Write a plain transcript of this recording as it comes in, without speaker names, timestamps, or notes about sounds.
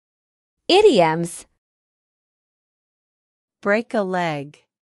Idioms. Break a leg.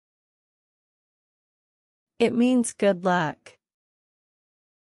 It means good luck.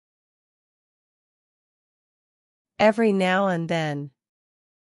 Every now and then.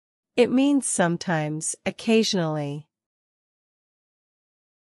 It means sometimes, occasionally.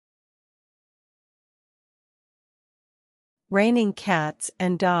 Raining cats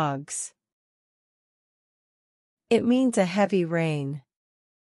and dogs. It means a heavy rain.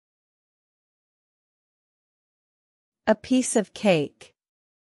 A piece of cake.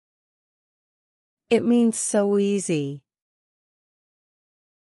 It means so easy.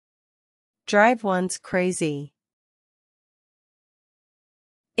 Drive one's crazy.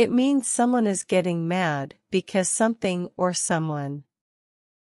 It means someone is getting mad because something or someone.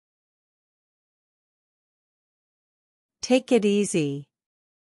 Take it easy.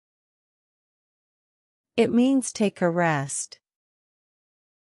 It means take a rest.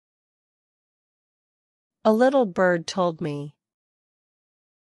 A little bird told me.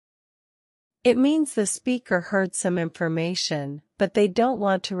 It means the speaker heard some information, but they don't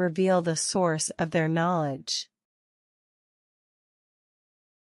want to reveal the source of their knowledge.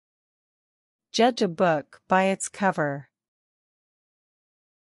 Judge a book by its cover.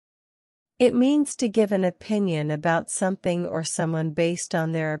 It means to give an opinion about something or someone based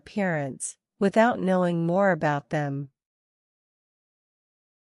on their appearance, without knowing more about them.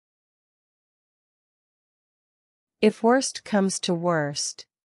 If worst comes to worst.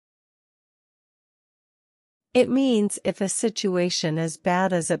 It means if a situation is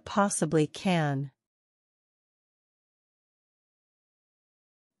bad as it possibly can.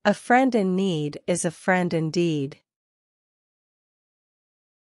 A friend in need is a friend indeed.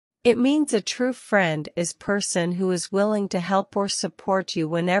 It means a true friend is person who is willing to help or support you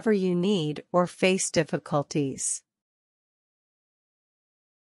whenever you need or face difficulties.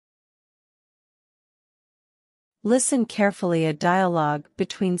 Listen carefully a dialogue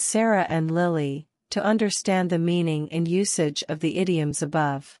between Sarah and Lily to understand the meaning and usage of the idioms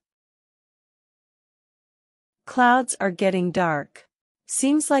above. Clouds are getting dark.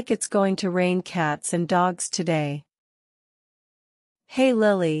 Seems like it's going to rain cats and dogs today. Hey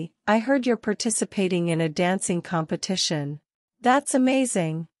Lily, I heard you're participating in a dancing competition. That's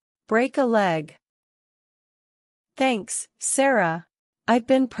amazing. Break a leg. Thanks, Sarah. I've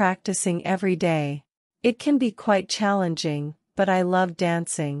been practicing every day. It can be quite challenging, but I love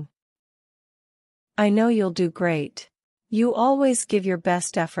dancing. I know you'll do great. You always give your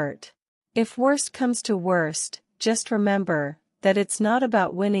best effort. If worst comes to worst, just remember that it's not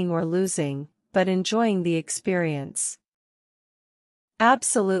about winning or losing, but enjoying the experience.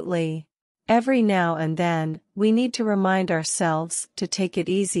 Absolutely. Every now and then, we need to remind ourselves to take it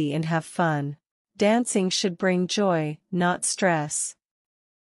easy and have fun. Dancing should bring joy, not stress.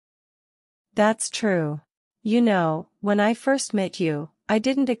 That's true. You know, when I first met you, I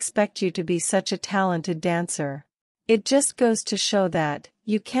didn't expect you to be such a talented dancer. It just goes to show that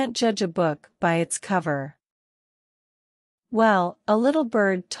you can't judge a book by its cover. Well, a little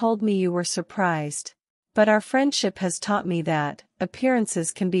bird told me you were surprised. But our friendship has taught me that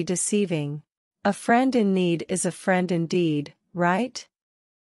appearances can be deceiving. A friend in need is a friend indeed, right?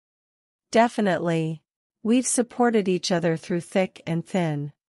 Definitely. We've supported each other through thick and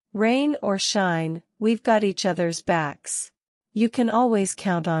thin. Rain or shine, we've got each other's backs. You can always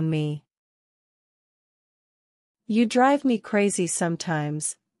count on me. You drive me crazy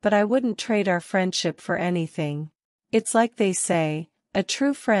sometimes, but I wouldn't trade our friendship for anything. It's like they say, a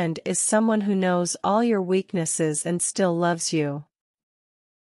true friend is someone who knows all your weaknesses and still loves you.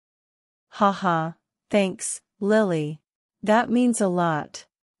 Haha, thanks, Lily. That means a lot.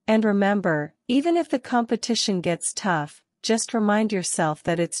 And remember, even if the competition gets tough, just remind yourself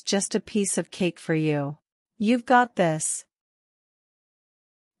that it's just a piece of cake for you. You've got this.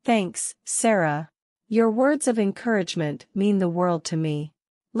 Thanks, Sarah. Your words of encouragement mean the world to me.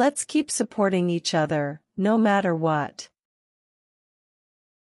 Let's keep supporting each other, no matter what.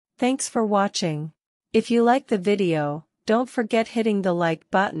 Thanks for watching. If you like the video, don't forget hitting the like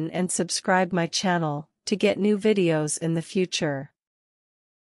button and subscribe my channel to get new videos in the future.